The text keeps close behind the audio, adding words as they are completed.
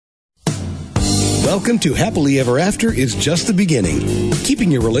Welcome to Happily Ever After is just the beginning.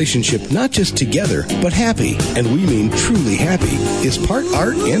 Keeping your relationship not just together, but happy, and we mean truly happy, is part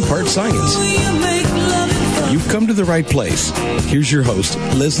art and part science. You've come to the right place. Here's your host,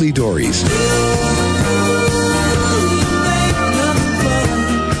 Leslie Dories.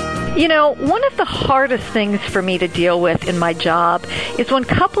 You know, one of the hardest things for me to deal with in my job is when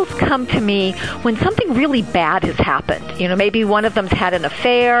couples come to me when something really bad has happened. You know, maybe one of them's had an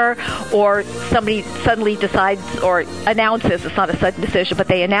affair, or somebody suddenly decides or announces, it's not a sudden decision, but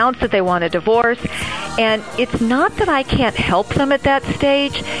they announce that they want a divorce. And it's not that I can't help them at that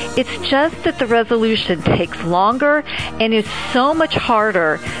stage. It's just that the resolution takes longer and is so much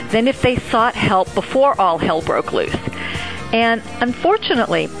harder than if they sought help before all hell broke loose. And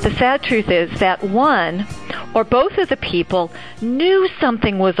unfortunately, the sad truth is that one or both of the people knew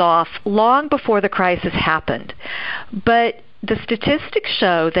something was off long before the crisis happened. But the statistics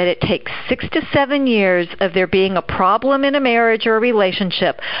show that it takes 6 to 7 years of there being a problem in a marriage or a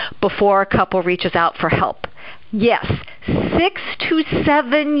relationship before a couple reaches out for help. Yes, 6 to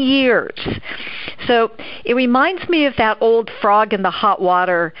 7 years. So it reminds me of that old frog in the hot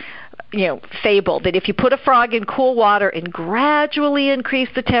water fable, that if you put a frog in cool water and gradually increase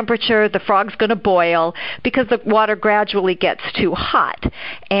the temperature, the frog's going to boil because the water gradually gets too hot.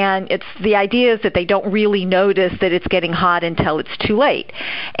 And the idea is that they don't really notice that it's getting hot until it's too late.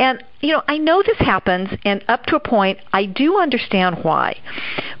 And I know this happens, and up to a point, I do understand why.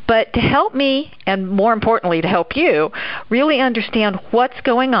 But to help me, and more importantly, to help you, really understand what's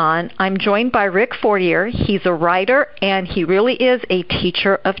going on, I'm joined by Rick Fortier. He's a writer, and he really is a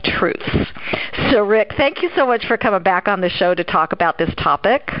teacher of truths. So, Rick, thank you so much for coming back on the show to talk about this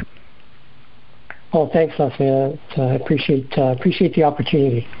topic. Oh, thanks, Leslie. I appreciate the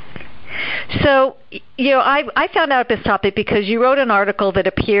opportunity. So, I found out this topic because you wrote an article that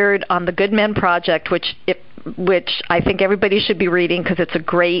appeared on the Good Men Project, which I think everybody should be reading because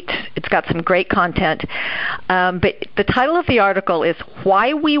it's got some great content. But the title of the article is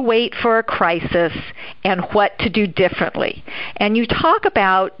Why We Wait for a Crisis and What to Do Differently. And you talk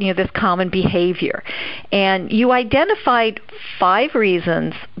about, this common behavior. And you identified 5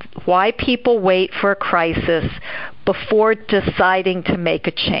 reasons why people wait for a crisis before deciding to make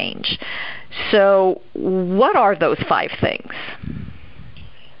a change. So what are those 5 things?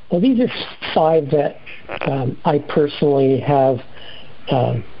 Well, these are 5 that I personally have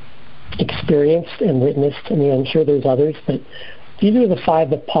experienced and witnessed. I mean, I'm sure there's others, but these are the 5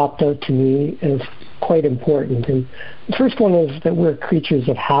 that popped out to me as quite important. And the first one is that we're creatures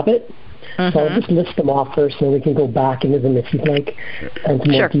of habit. Mm-hmm. So I'll just list them off first, and then we can go back into them if you'd like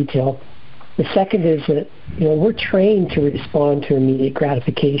into more detail. The second is that we're trained to respond to immediate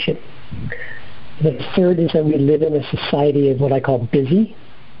gratification. The third is that we live in a society of what I call busy.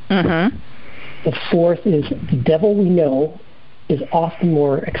 Mm-hmm. The fourth is the devil we know is often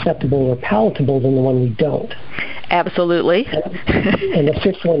more acceptable or palatable than the one we don't. Absolutely. And the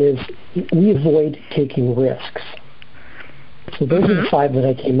fifth one is we avoid taking risks. So those are the 5 that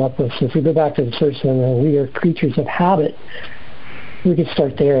I came up with. So if we go back to the first one, we are creatures of habit. We can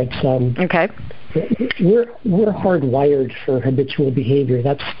start there. It's okay. We're hardwired for habitual behavior.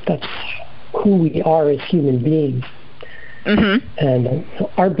 That's who we are as human beings. Mm-hmm. And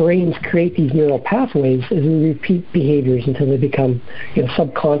our brains create these neural pathways as we repeat behaviors until they become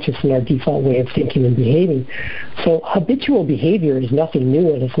subconscious in our default way of thinking and behaving. So habitual behavior is nothing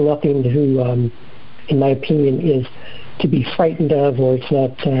new, and it's nothing to, in my opinion, is to be frightened of, or it's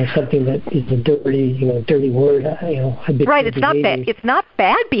not something that is a dirty word. Right. It's not bad. It's not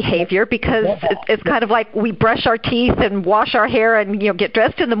bad behavior because it's kind of like we brush our teeth and wash our hair and get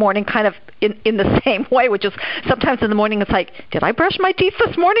dressed in the morning, kind of in the same way. Which is sometimes in the morning it's like, did I brush my teeth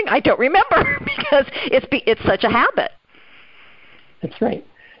this morning? I don't remember because it's such a habit. That's right,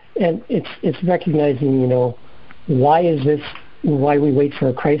 and it's recognizing why we wait for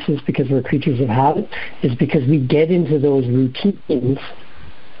a crisis, because we're creatures of habit, is because we get into those routines,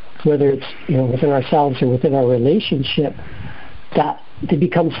 whether it's within ourselves or within our relationship, that they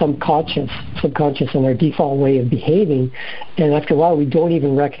become subconscious in our default way of behaving, and after a while we don't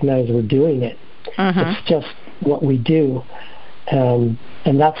even recognize we're doing it. Mm-hmm. It's just what we do. And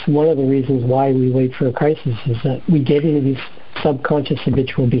that's one of the reasons why we wait for a crisis, is that we get into these subconscious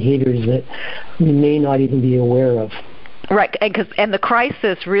habitual behaviors that we may not even be aware of. Right, and the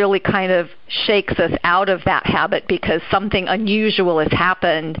crisis really kind of shakes us out of that habit because something unusual has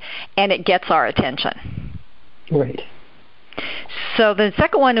happened and it gets our attention. Right. So the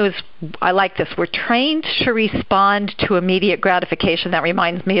second one is, I like this, we're trained to respond to immediate gratification. That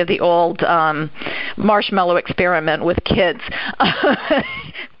reminds me of the old marshmallow experiment with kids.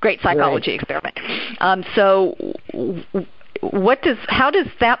 Great psychology experiment. So how does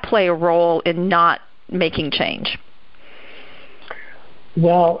that play a role in not making change?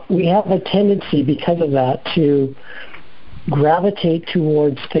 Well, we have a tendency because of that to gravitate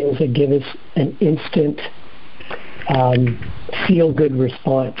towards things that give us an instant feel-good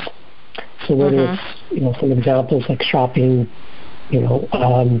response. So whether it's, some examples like shopping,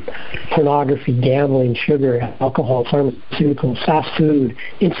 pornography, gambling, sugar, alcohol, pharmaceuticals, fast food,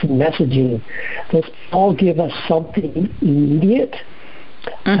 instant messaging, those all give us something immediate.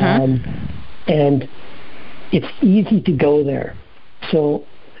 And it's easy to go there. So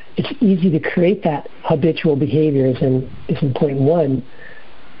it's easy to create that habitual behavior, as in point one,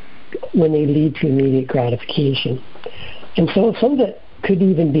 when they lead to immediate gratification. And so some of it could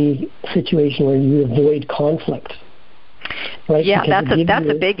even be a situation where you avoid conflict. Right? Yeah, that's a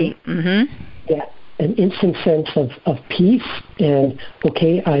biggie. Yeah, an instant sense of peace and,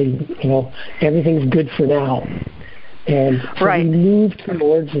 okay, everything's good for now. And so we move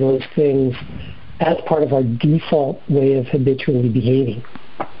towards those things as part of our default way of habitually behaving.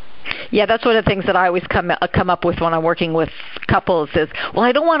 Yeah, that's one of the things that I always come up with when I'm working with couples is, well,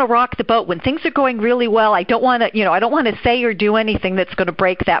 I don't want to rock the boat when things are going really well. I don't want to, I don't want to say or do anything that's going to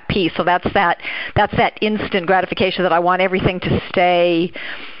break that peace. So that's that instant gratification that I want everything to stay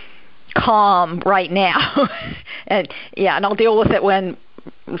calm right now, and I'll deal with it when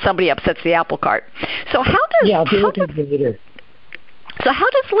somebody upsets the apple cart. So I'll deal with it later. So how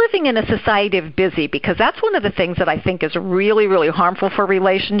does living in a society of busy, because that's one of the things that I think is really, really harmful for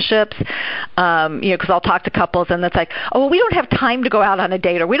relationships, because I'll talk to couples and it's like, oh, well, we don't have time to go out on a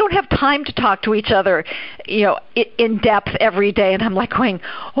date, or we don't have time to talk to each other, in depth every day. And I'm like going,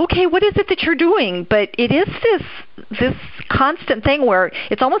 okay, what is it that you're doing? But it is this constant thing where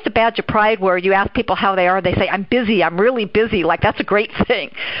it's almost a badge of pride where you ask people how they are, they say, I'm busy, I'm really busy. Like, that's a great thing.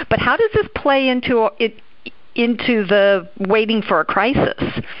 But how does this play into the waiting for a crisis?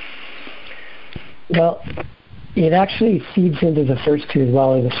 Well, it actually feeds into the first two as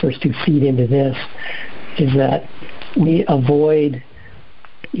well, or the first two feed into this, is that we avoid,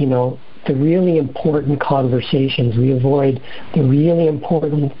 the really important conversations. We avoid the really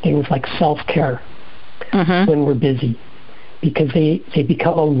important things like self-care when we're busy, because they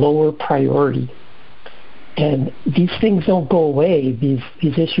become a lower priority. And these things don't go away. These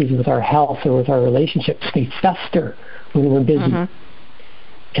issues with our health or with our relationships, they fester when we're busy.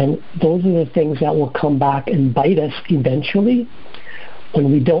 And those are the things that will come back and bite us eventually when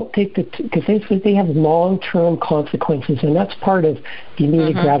we don't take because they have long-term consequences, and that's part of the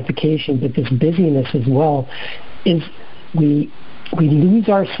immediate gratification. But this busyness as well is we lose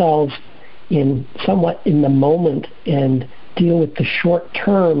ourselves somewhat in the moment and deal with the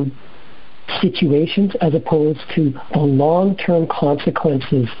short-term situations as opposed to the long-term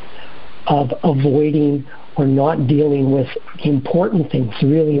consequences of avoiding or not dealing with important things,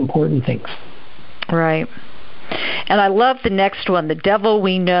 really important things. Right. And I love the next one. The devil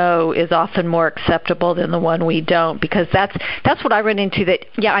we know is often more acceptable than the one we don't, because that's what I run into. That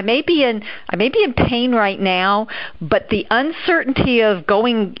I may be in pain right now, but the uncertainty of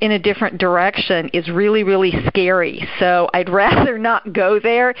going in a different direction is really, really scary. So I'd rather not go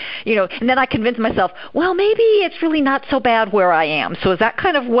there, And then I convince myself, well, maybe it's really not so bad where I am. So is that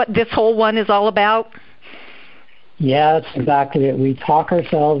kind of what this whole one is all about? Yeah, that's exactly it. We talk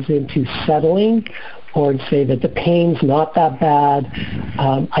ourselves into settling, or say that the pain's not that bad.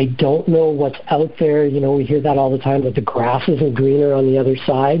 I don't know what's out there. We hear that all the time, that the grass isn't greener on the other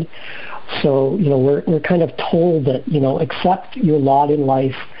side. So, we're kind of told that, accept your lot in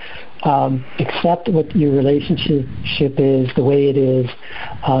life, accept what your relationship is, the way it is,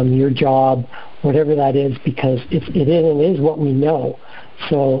 your job, whatever that is, because it is what we know.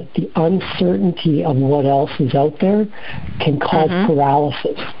 So the uncertainty of what else is out there can cause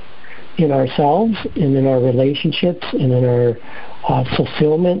paralysis in ourselves and in our relationships and in our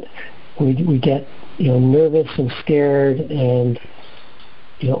fulfillment. We get nervous and scared, and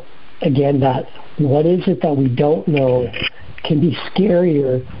again, that what is it that we don't know can be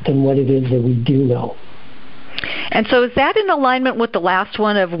scarier than what it is that we do know. And so is that in alignment with the last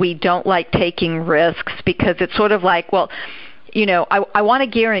one of we don't like taking risks, because it's sort of like, well, I want to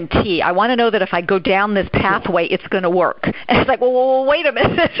guarantee. I want to know that if I go down this pathway, it's going to work. And it's like, well, wait a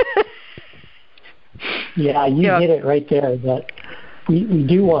minute. Yeah, you hit it right there. That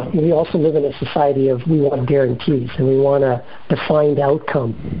we also live in a society of we want guarantees, and we want a defined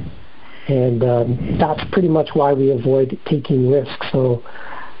outcome. And that's pretty much why we avoid taking risks. So,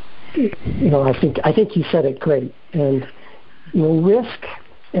 I think you said it great. And risk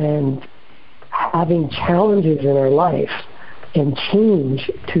and having challenges in our life and change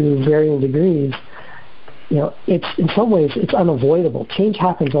to varying degrees it's in some ways it's unavoidable. Change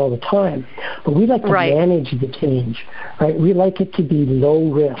happens all the time, but we like to manage the change, right? We like it to be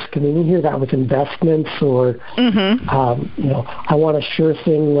low risk. I mean, you hear that with investments or, I want a sure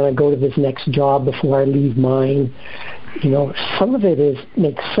thing when I go to this next job before I leave mine. Some of it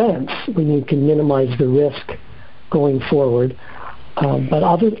makes sense when you can minimize the risk going forward, but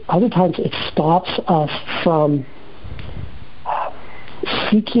other times it stops us from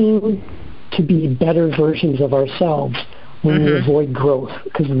seeking to be better versions of ourselves when we avoid growth,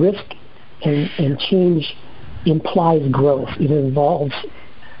 because risk and change implies growth. It involves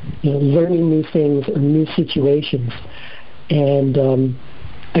learning new things or new situations. And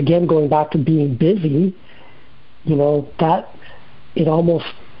again, going back to being busy, that it almost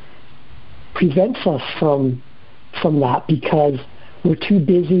prevents us from that, because we're too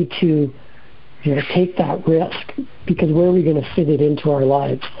busy to take that risk, because where are we going to fit it into our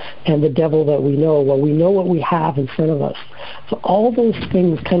lives? And the devil that we know, we know what we have in front of us. So all those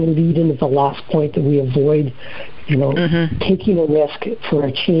things kind of lead into the last point, that we avoid, taking a risk for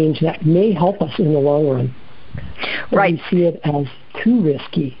a change that may help us in the long run. Right. We see it as too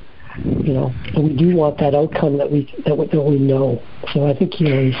risky, and we do want that outcome that we know. So I think,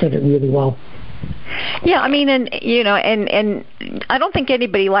 you said it really well. Yeah, I mean, and I don't think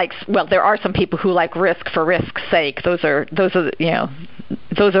anybody likes. Well, there are some people who like risk for risk's sake. Those are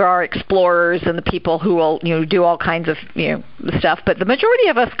our explorers and the people who will do all kinds of stuff. But the majority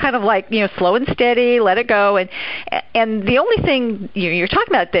of us kind of like slow and steady, let it go. And the only thing you're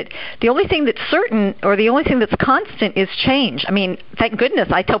talking about, that the only thing that's certain, or the only thing that's constant, is change. I mean, thank goodness.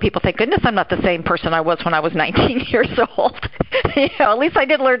 I tell people, thank goodness I'm not the same person I was when I was 19 years old. At least I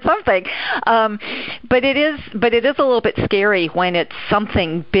did learn something. But it is a little bit scary when it's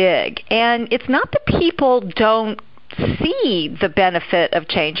something big. And it's not that people don't see the benefit of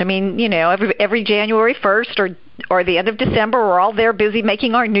change. I mean, every January 1st or the end of December, we're all there busy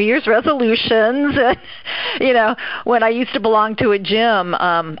making our New Year's resolutions. When I used to belong to a gym,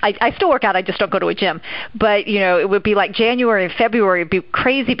 I still work out, I just don't go to a gym. But, it would be like January and February would be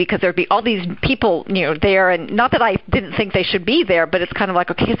crazy, because there'd be all these people, there. And not that I didn't think they should be there, but it's kind of like,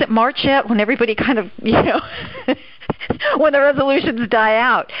 okay, is it March yet? When everybody kind of, when the resolutions die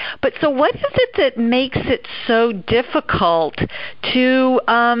out. But so what is it that makes it so difficult to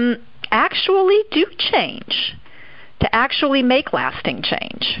actually do change, to actually make lasting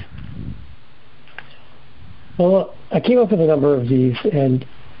change? Well, I came up with a number of these, and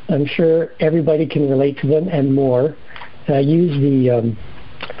I'm sure everybody can relate to them and more. And I use the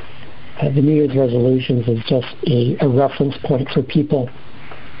New Year's resolutions as just a reference point for people.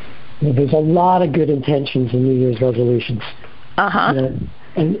 There's a lot of good intentions in New Year's resolutions.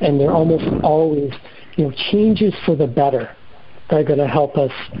 And they're almost always, changes for the better. They're going to help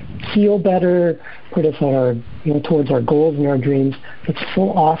us feel better, put us on our, towards our goals and our dreams. But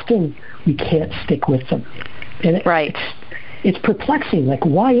so often we can't stick with them. And it's perplexing. Like,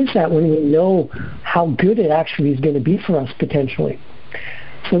 why is that when we know how good it actually is going to be for us potentially?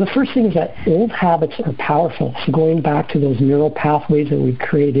 So the first thing is that old habits are powerful. So going back to those neural pathways that we've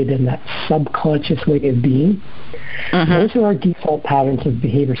created in that subconscious way of being, those are our default patterns of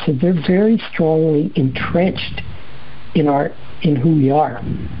behavior. So they're very strongly entrenched in who we are.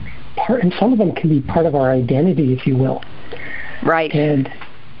 And some of them can be part of our identity, if you will. Right. And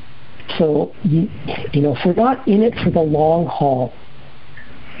so, if we're not in it for the long haul,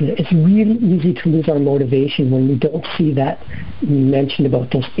 it's really easy to lose our motivation when we don't see that. You mentioned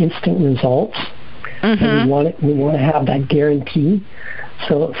about those instant results. And we want to have that guarantee.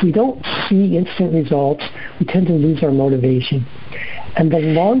 So if we don't see instant results, we tend to lose our motivation. And the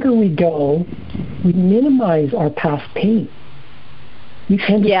longer we go, we minimize our past pain. We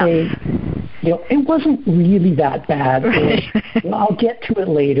tend to say, it wasn't really that bad. Or, I'll get to it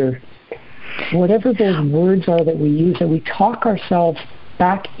later. Whatever those words are that we use, and we talk ourselves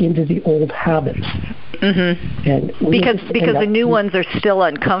back into the old habits. And because the new ones are still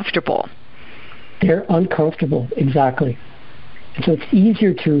uncomfortable. They're uncomfortable, exactly. And so it's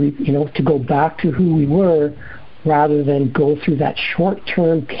easier to go back to who we were rather than go through that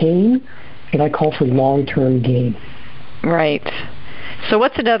short-term pain that I call for long-term gain. Right. So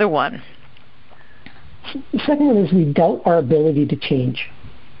what's another one? The second one is we doubt our ability to change.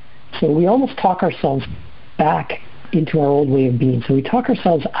 So we almost talk ourselves back into our old way of being. So we talk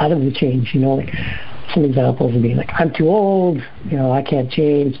ourselves out of the change, like some examples would be like, I'm too old, I can't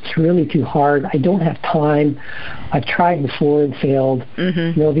change, it's really too hard, I don't have time, I've tried before and failed,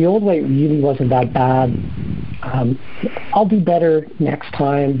 the old way really wasn't that bad, I'll do better next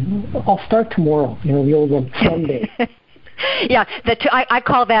time, I'll start tomorrow, the old one, someday. Yeah, I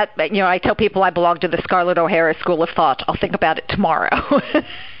call that, I tell people I belong to the Scarlett O'Hara School of Thought. I'll think about it tomorrow.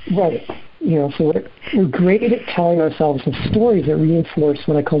 Right. So we're great at telling ourselves the stories that reinforce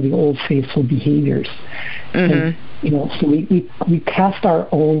what I call the old faithful behaviors. And, so we cast our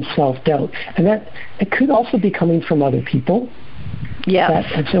own self-doubt. And that it could also be coming from other people. Yes.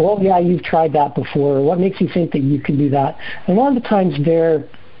 And say, well, yeah, you've tried that before. What makes you think that you can do that? And a lot of the times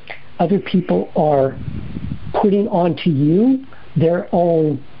other people are putting onto you their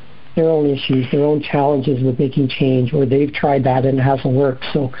own issues, their own challenges with making change, or they've tried that and it hasn't worked.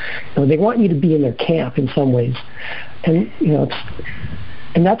 So they want you to be in their camp in some ways. And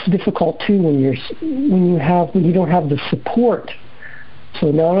and that's difficult too when you don't have the support. So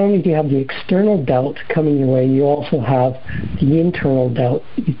not only do you have the external doubt coming your way, you also have the internal doubt,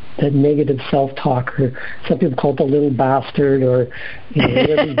 that negative self-talk, or some people call it the little bastard, or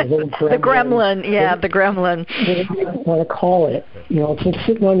the little gremlin. The gremlin, the gremlin. Whatever you want to call it. It's like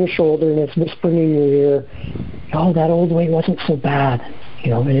sitting on your shoulder and it's whispering in your ear, oh, that old way wasn't so bad.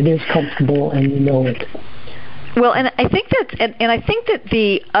 And it is comfortable and you know it. Well, and I think that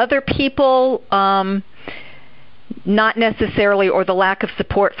the other people, not necessarily, or the lack of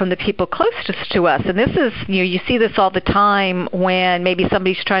support from the people closest to us. And this is, you see this all the time when maybe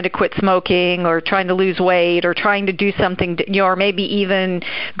somebody's trying to quit smoking or trying to lose weight or trying to do something, or maybe even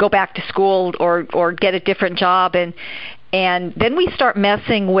go back to school or get a different job. And then we start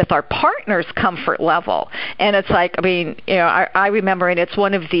messing with our partner's comfort level. And it's like, I remember, and it's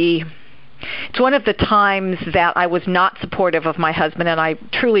one of the times that I was not supportive of my husband, and I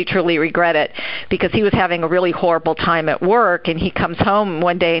truly, truly regret it, because he was having a really horrible time at work, and he comes home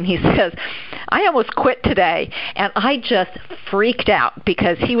one day and he says, I almost quit today. And I just freaked out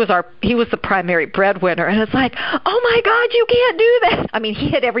because he was the primary breadwinner, and it's like, oh my God, you can't do that. He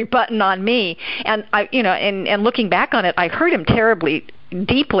hit every button on me, and and looking back on it, I hurt him terribly,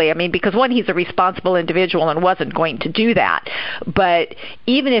 deeply. Because one, he's a responsible individual and wasn't going to do that. But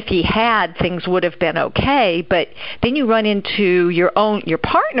even if he had, things would have been okay. But then you run into your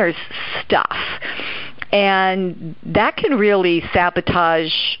partner's stuff, and that can really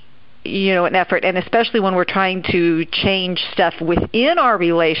sabotage an effort. And especially when we're trying to change stuff within our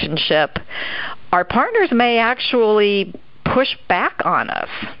relationship, our partners may actually push back on us.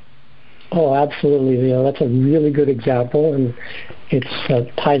 Oh, absolutely. That's a really good example, and it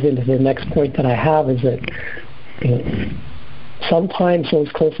ties into the next point that I have, is that sometimes those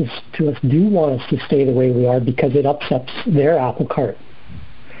closest to us do want us to stay the way we are because it upsets their apple cart.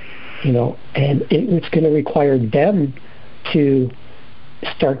 And it's going to require them to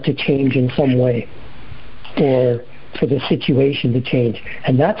start to change in some way, or for the situation to change.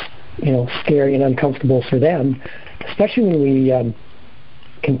 And that's, scary and uncomfortable for them, especially when we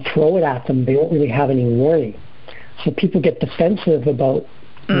can throw it at them. They don't really have any warning. So people get defensive about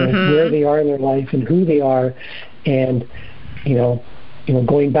where they are in their life and who they are. And,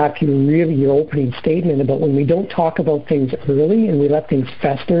 going back to your opening statement about when we don't talk about things early and we let things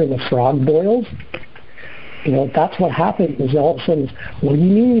fester and the frog boils, that's what happens. Is all of a sudden, what do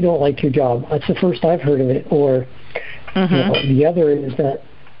you mean you don't like your job? That's the first I've heard of it. Or the other is that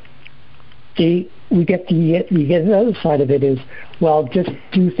we get the other side of it is, well, just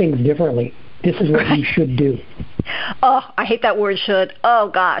do things differently. This is what you should do. Oh, I hate that word, should. Oh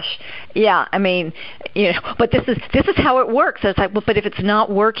gosh, yeah. But this is how it works. It's like, well, but if it's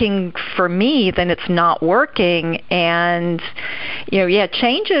not working for me, then it's not working. And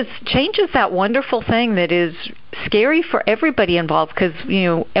change is that wonderful thing that is scary for everybody involved, because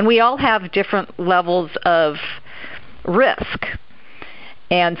and we all have different levels of risk.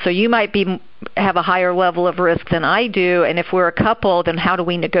 And so you might have a higher level of risk than I do, and if we're a couple, then how do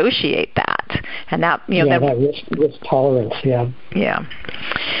we negotiate that? And that that risk tolerance, yeah.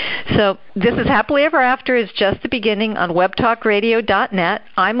 So this is Happily Ever After is just the beginning on webtalkradio.net.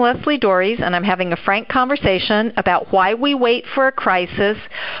 I'm Leslie Dories, and I'm having a frank conversation about why we wait for a crisis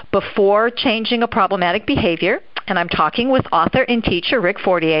before changing a problematic behavior. And I'm talking with author and teacher Rick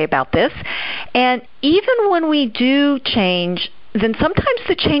Fortier about this. And even when we do change, then sometimes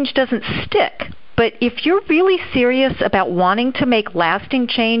the change doesn't stick. But if you're really serious about wanting to make lasting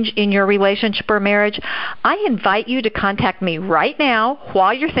change in your relationship or marriage, I invite you to contact me right now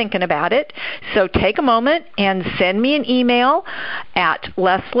while you're thinking about it. So take a moment and send me an email at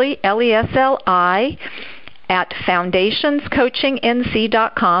Leslie, Leslie, at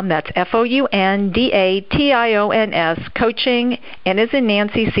foundationscoachingnc.com. That's FOUNDATIONS, coaching, N as in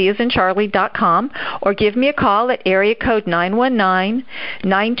Nancy, C as in Charlie.com, or give me a call at area code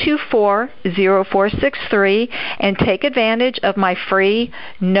 919-924-0463 and take advantage of my free,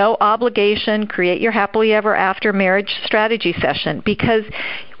 no obligation, Create Your Happily Ever After marriage strategy session. Because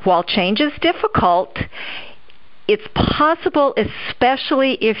while change is difficult, it's possible,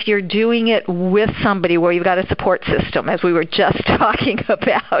 especially if you're doing it with somebody where you've got a support system, as we were just talking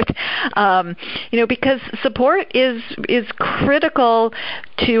about. Because support is critical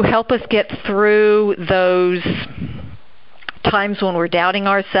to help us get through those times when we're doubting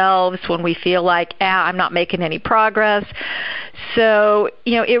ourselves, when we feel like, I'm not making any progress. So,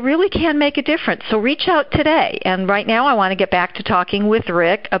 it really can make a difference. So reach out today. And right now I want to get back to talking with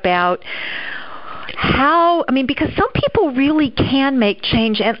Rick about because some people really can make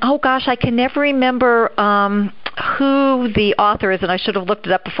change. And, oh gosh, I can never remember who the author is, and I should have looked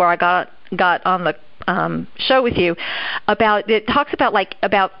it up before I got on the show with you. It talks about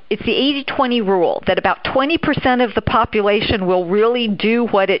it's the 80-20 rule, that about 20% of the population will really do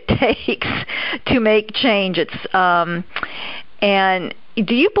what it takes to make change. And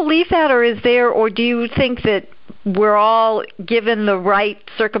do you believe that, or do you think that we're all, given the right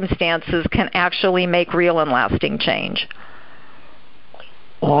circumstances, can actually make real and lasting change?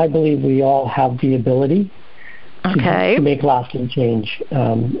 Well, I believe we all have the ability to make lasting change.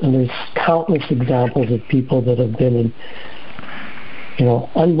 And there's countless examples of people that have been in,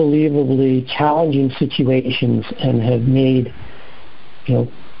 unbelievably challenging situations and have made,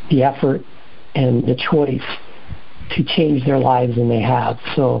 the effort and the choice to change their lives, and they have.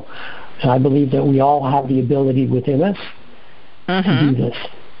 So I believe that we all have the ability within us to do this.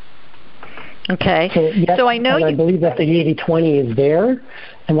 Okay. So I know I believe that the 80-20 is there,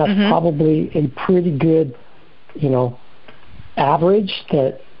 and that's probably a pretty good, average,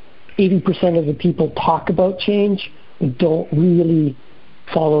 that 80% of the people talk about change and don't really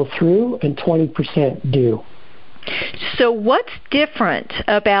follow through, and 20% do. So what's different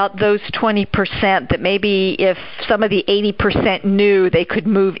about those 20% that maybe if some of the 80% knew, they could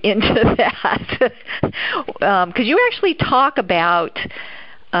move into that? Because you actually talk about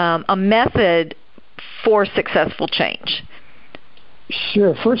a method for successful change.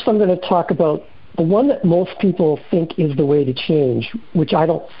 Sure. First, I'm going to talk about the one that most people think is the way to change, which I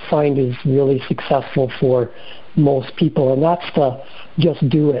don't find is really successful for most people, and that's the just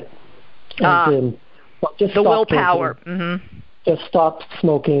do it. Just the willpower. Just stop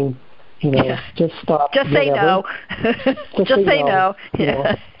smoking. Just stop. Just say no. Just say no.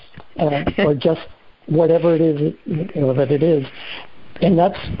 Or just whatever it is, that it is. And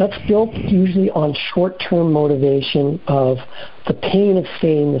that's built usually on short-term motivation of the pain of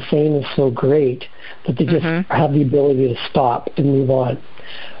saying the same is so great that they just have the ability to stop and move on.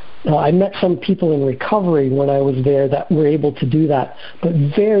 Now, I met some people in recovery when I was there that were able to do that, but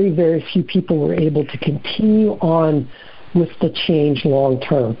very, very few people were able to continue on with the change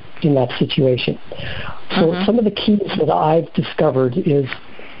long-term in that situation. So some of the keys that I've discovered is,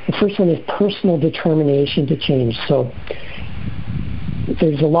 the first one is personal determination to change. So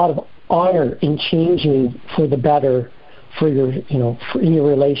there's a lot of honor in changing for the better, for your, in your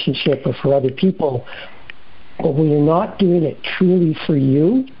relationship or for other people. But when you're not doing it truly for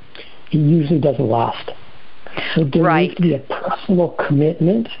you, it usually doesn't last. So there needs to be a personal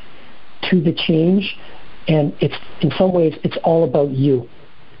commitment to the change, and it's in some ways it's all about you.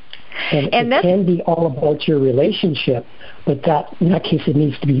 And it can be all about your relationship, but in that case it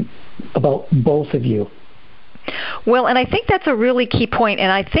needs to be about both of you. Well, and I think that's a really key point,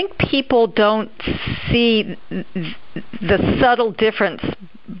 and I think people don't see the subtle difference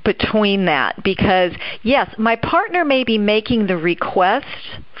between that, because, yes, my partner may be making the request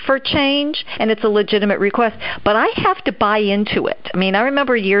for change, and it's a legitimate request, but I have to buy into it. I mean, I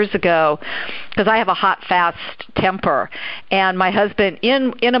remember years ago, because I have a hot, fast temper, and my husband,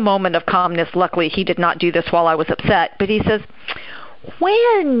 in a moment of calmness, luckily he did not do this while I was upset, but he says,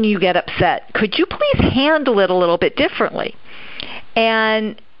 when you get upset, could you please handle it a little bit differently?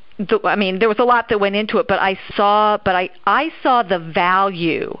 And there was a lot that went into it, but I saw the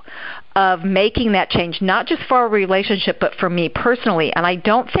value of making that change, not just for our relationship, but for me personally. And I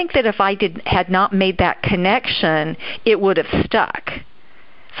don't think that if I had not made that connection, it would have stuck.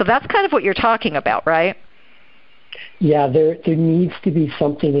 So that's kind of what you're talking about, right? Yeah, there needs to be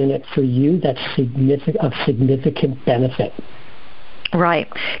something in it for you that's of significant benefit. Right.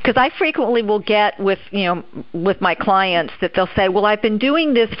 Because I frequently will get with my clients that they'll say, well, I've been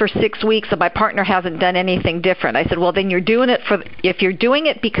doing this for 6 weeks and my partner hasn't done anything different. I said, well, then if you're doing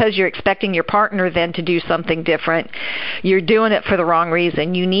it because you're expecting your partner then to do something different, you're doing it for the wrong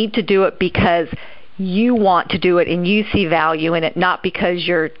reason. You need to do it because you want to do it and you see value in it, not because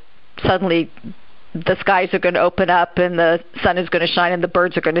you're suddenly the skies are going to open up and the sun is going to shine and the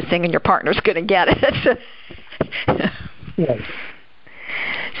birds are going to sing and your partner's going to get it. Yes.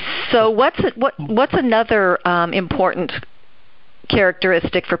 So what's another important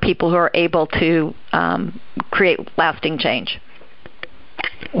characteristic for people who are able to create lasting change?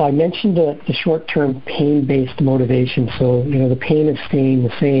 Well, I mentioned the short-term pain-based motivation. So the pain of staying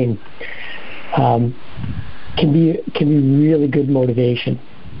the same can be really good motivation.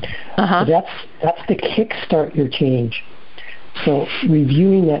 Uh-huh. So that's to kickstart your change. So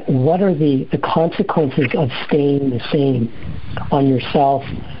reviewing that, what are the consequences of staying the same on yourself,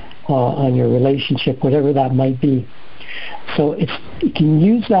 on your relationship, whatever that might be. So you can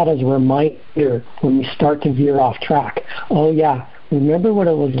use that as a reminder when you start to veer off track. Oh yeah, remember what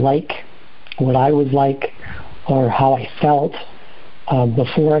it was like, what I was like, or how I felt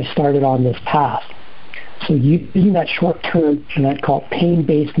before I started on this path. So using that short-term, and that called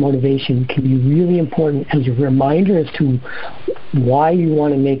pain-based motivation, can be really important as a reminder as to why you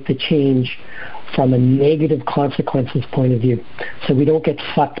want to make the change from a negative consequences point of view, so we don't get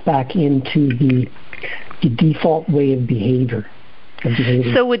sucked back into the default way of behavior.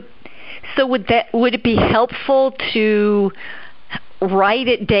 So would it be helpful to write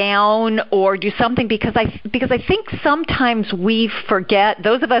it down or do something, because I think sometimes we forget,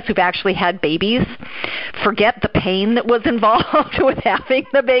 those of us who've actually had babies forget the pain that was involved with having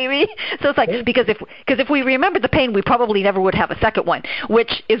the baby. So it's like, because if we remember the pain, we probably never would have a second one,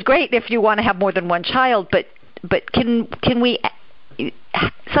 which is great if you want to have more than one child, but can we,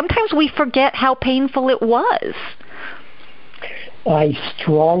 sometimes we forget how painful it was. I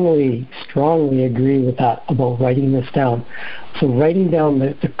strongly agree with that about writing this down. So writing down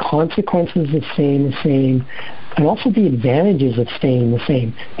the consequences of staying the same, and also the advantages of staying the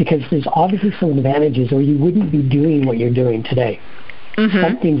same, because there's obviously some advantages or you wouldn't be doing what you're doing today. Mm-hmm.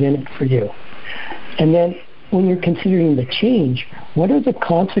 Something's in it for you. And then when you're considering the change, what are the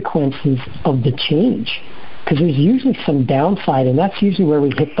consequences of the change? Because there's usually some downside, and that's usually where we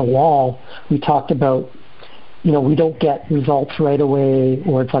hit the wall. We talked about, we don't get results right away,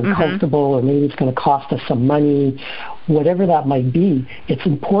 or it's uncomfortable, or maybe it's going to cost us some money, whatever that might be. It's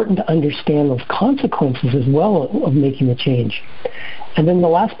important to understand those consequences as well of making the change. And then the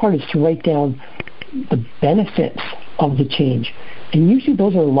last part is to write down the benefits of the change. And usually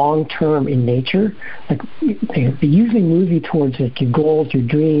those are long-term in nature. Like they usually move you towards your goals, your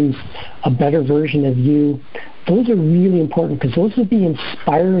dreams, a better version of you. Those are really important because those are the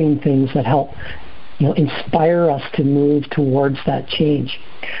inspiring things that help inspire us to move towards that change.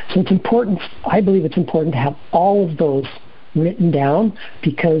 So it's important, I believe it's important to have all of those written down,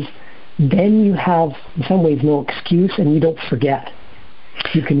 because then you have, in some ways, no excuse and you don't forget.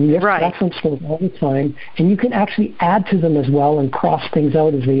 You can reference those all the time, and you can actually add to them as well and cross things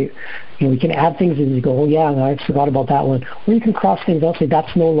out as we can add things as you go, oh yeah, I forgot about that one. Or you can cross things out and say,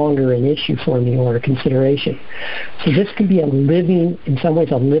 that's no longer an issue for me or a consideration. So this can be in some ways,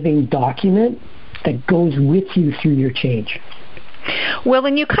 a living document that goes with you through your change. Well,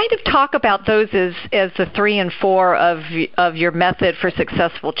 and you kind of talk about those as the 3 and 4 of your method for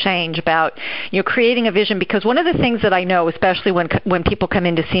successful change, about creating a vision, because one of the things that I know, especially when people come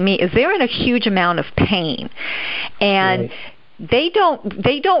in to see me, is they're in a huge amount of pain, and they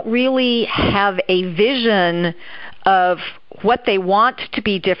don't really have a vision of what they want to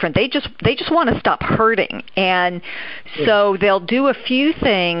be different. They just want to stop hurting. And so they'll do a few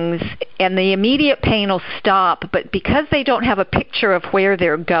things and the immediate pain will stop, but because they don't have a picture of where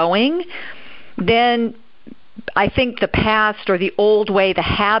they're going, then I think the past or the old way, the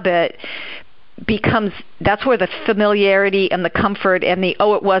habit, becomes, that's where the familiarity and the comfort and the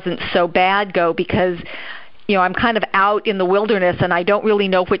it wasn't so bad go, because I'm kind of out in the wilderness and I don't really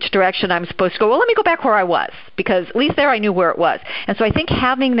know which direction I'm supposed to go. Well, let me go back where I was, because at least there I knew where it was. And so I think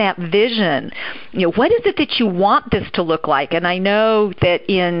having that vision, what is it that you want this to look like? And I know that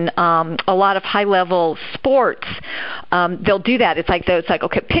in a lot of high-level sports, they'll do that. It's like,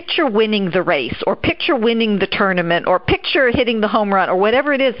 okay, picture winning the race, or picture winning the tournament, or picture hitting the home run, or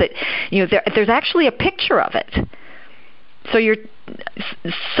whatever it is that, there's actually a picture of it.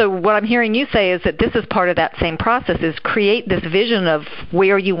 So what I'm hearing you say is that this is part of that same process, is create this vision of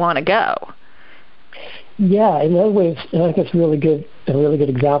where you want to go. Yeah, in other ways, I think it's a really good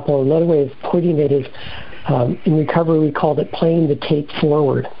example. Another way of putting it is In recovery, we called it playing the tape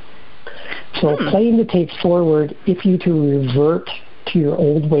forward. So playing the tape forward, if you to revert to your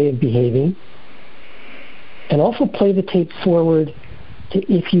old way of behaving, and also play the tape forward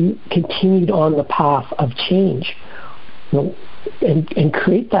if you continued on the path of change, and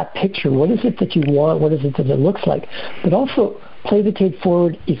create that picture. What is it that you want? What is it that it looks like? But also play the tape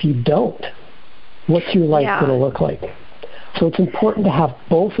forward if you don't. What's your life going to look like? So it's important to have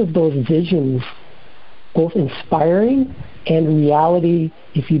both of those visions, both inspiring and reality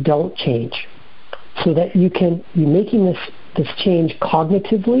if you don't change, so that you're making this change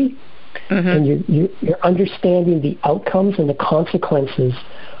cognitively, and you're understanding the outcomes and the consequences,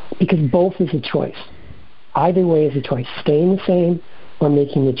 because both is a choice. Either way is a choice, staying the same or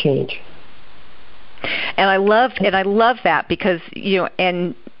making the change. And I love that, because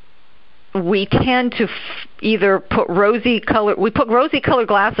and we tend to either put rosy colored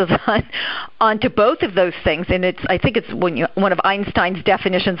glasses onto both of those things, and I think it's one of Einstein's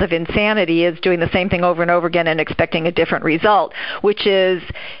definitions of insanity is doing the same thing over and over again and expecting a different result, which is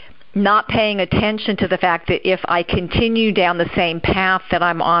not paying attention to the fact that if I continue down the same path that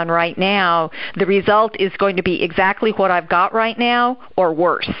I'm on right now, the result is going to be exactly what I've got right now or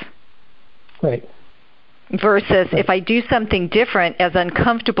worse. Right. Versus if I do something different, as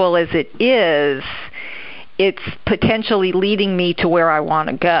uncomfortable as it is, it's potentially leading me to where I want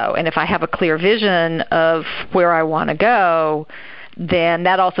to go. And if I have a clear vision of where I want to go, then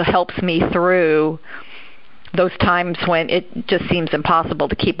that also helps me through those times when it just seems impossible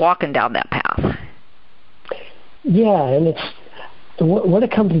to keep walking down that path. Yeah, and it's what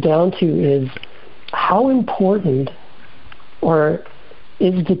it comes down to is how important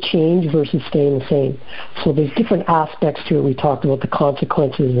is the change versus staying the same. So there's different aspects to it. We talked about the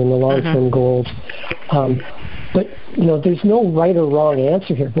consequences and the long-term goals. But there's no right or wrong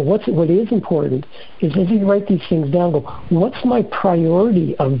answer here. But what is important is, as you write these things down, go, what's my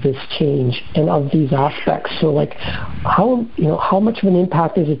priority of this change and of these aspects? So like, how much of an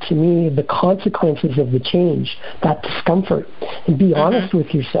impact is it to me, the consequences of the change, that discomfort, and be honest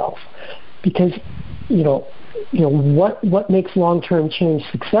with yourself, because what makes long-term change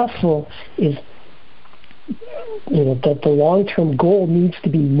successful is that the long-term goal needs to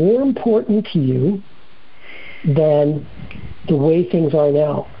be more important to you than the way things are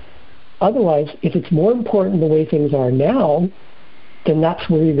now. Otherwise, if it's more important the way things are now, then that's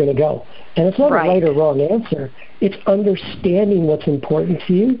where you're going to go. And it's not a right or wrong answer. It's understanding what's important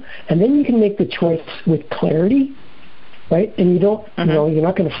to you, and then you can make the choice with clarity. Right? And you don't, you're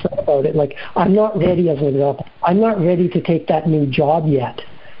not going to fret about it. Like, I'm not ready, as an example. I'm not ready to take that new job yet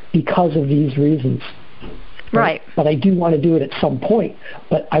because of these reasons. Right. But I do want to do it at some point.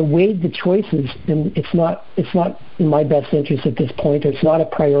 But I weighed the choices, and it's not in my best interest at this point. It's not a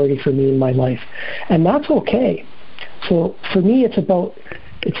priority for me in my life. And that's okay. So for me,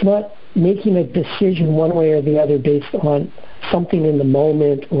 it's not making a decision one way or the other based on something in the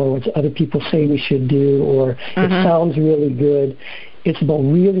moment or what other people say we should do, or it sounds really good. It's about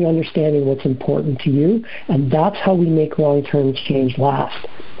really understanding what's important to you, and that's how we make long-term change last.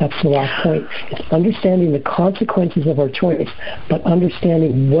 That's the last point. It's understanding the consequences of our choice, but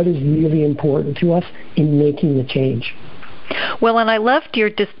understanding what is really important to us in making the change. Well, and I loved your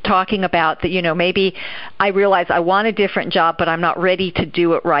just talking about that, maybe I realize I want a different job, but I'm not ready to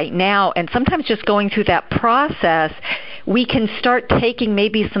do it right now. And sometimes just going through that process, we can start taking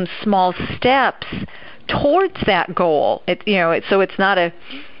maybe some small steps towards that goal. So it's not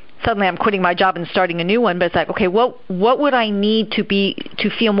suddenly I'm quitting my job and starting a new one, but it's like, okay, what would I need to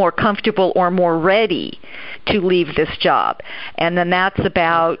feel more comfortable or more ready to leave this job? And then that's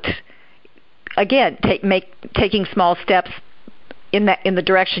about, again, taking small steps in the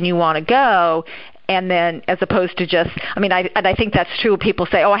direction you want to go, and then as opposed to just, I think that's true. People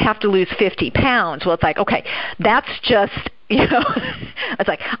say, I have to lose 50 pounds. Well, it's like, okay, that's just, it's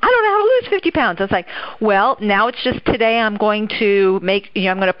like, I don't know how to lose 50 pounds. It's like, well, now it's just today I'm going to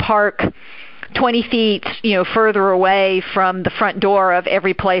I'm going to park 20 feet, further away from the front door of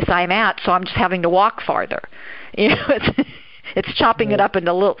every place I'm at, so I'm just having to walk farther. It's chopping it up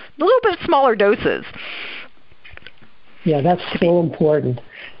into a little bit smaller doses. Yeah, that's so important.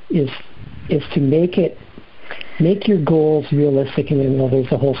 Is to make your goals realistic, and there's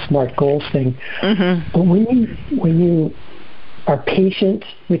the whole SMART goals thing. But when you are patient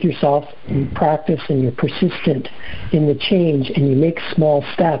with yourself and you practice and you're persistent in the change and you make small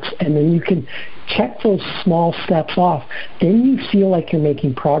steps, and then you can check those small steps off, then you feel like you're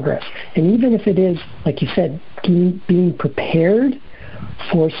making progress. And even if it is, like you said, being prepared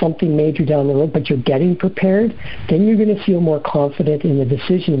for something major down the road, but you're getting prepared, then you're going to feel more confident in the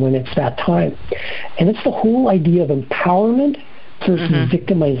decision when it's that time. And it's the whole idea of empowerment versus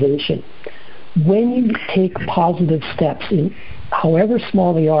victimization. When you take positive steps, in however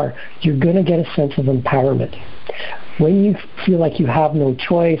small they are, you're going to get a sense of empowerment. When you feel like you have no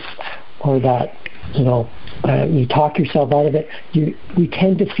choice, or that you talk yourself out of it, we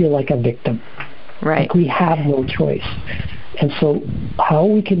tend to feel like a victim. Right. Like we have no choice. And so how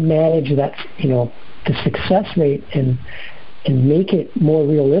we can manage that, the success rate and make it more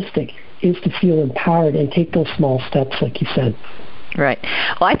realistic is to feel empowered and take those small steps, like you said. Right.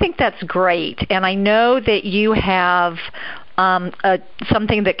 Well, I think that's great. And I know that you have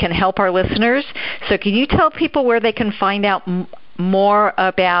something that can help our listeners. So can you tell people where they can find out more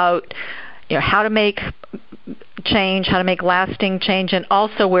about how to make change, how to make lasting change, and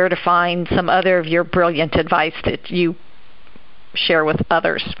also where to find some other of your brilliant advice that you share with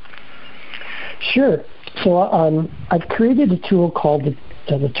others? Sure. So I've created a tool called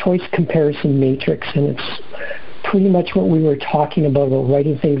the Choice Comparison Matrix, and it's pretty much what we were talking about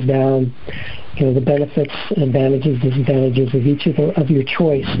writing things down, the benefits, advantages, disadvantages of each of your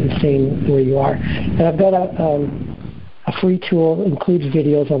choice and saying where you are. And I've got a free tool, includes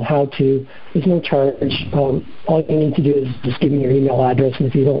videos on how to. There's no charge. All you need to do is just give me your email address, and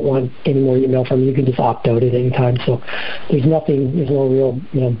if you don't want any more email from me, you can just opt out at any time. So there's no real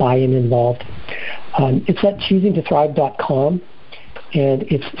buy-in involved. It's at choosingtothrive.com, and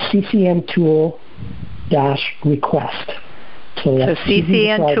it's CCM tool-request. So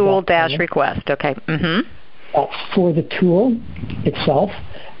CCM tool-request. Okay. Mm-hmm. That's for the tool itself,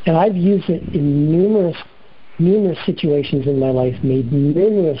 and I've used it in numerous situations in my life, made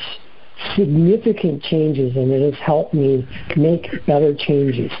numerous significant changes, and it has helped me make better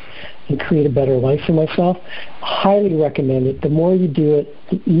changes and create a better life for myself. Highly recommend it. The more you do it,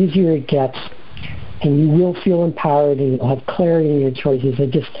 the easier it gets, and you will feel empowered, and you'll have clarity in your choices.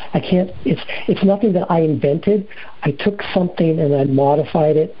 It's nothing that I invented. I took something and I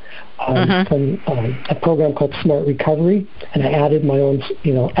modified it from a program called Smart Recovery, and I added my own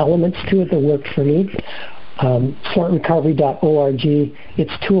elements to it that worked for me. smartrecovery.org.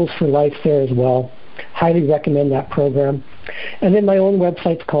 It's tools for life there as well. Highly recommend that program. And then my own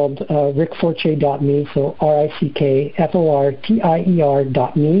website's called rickfortier.me, so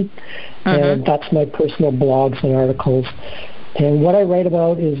rickfortier.me, and that's my personal blogs and articles. And what I write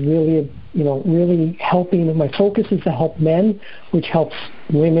about is really helping. My focus is to help men, which helps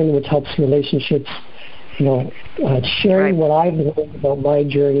women, which helps relationships. Sharing what I've learned about my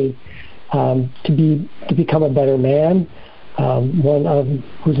journey to become a better man, one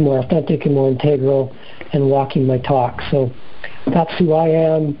who's more authentic and more integral, and walking my talk. So that's who I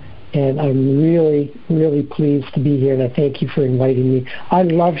am, and I'm really, really pleased to be here, and I thank you for inviting me. I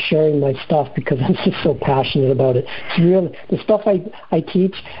love sharing my stuff because I'm just so passionate about it. It's really, the stuff I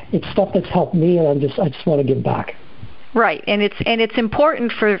teach, it's stuff that's helped me, and I just want to give back. Right, and it's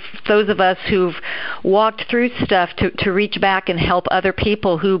important for those of us who've walked through stuff to reach back and help other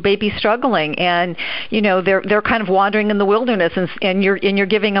people who may be struggling, and they're kind of wandering in the wilderness, and you're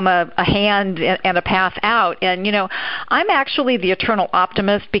giving them a hand and a path out. And I'm actually the eternal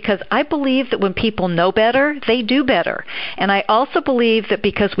optimist, because I believe that when people know better, they do better. And I also believe that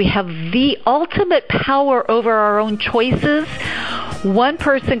because we have the ultimate power over our own choices, one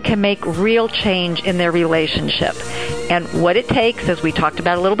person can make real change in their relationship. And what it takes, as we talked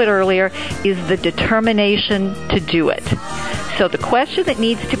about a little bit earlier, is the determination to do it. So the question that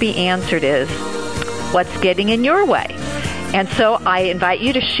needs to be answered is, what's getting in your way? And so I invite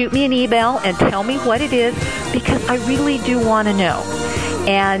you to shoot me an email and tell me what it is, because I really do want to know.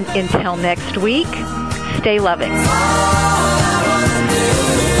 And until next week, stay loving.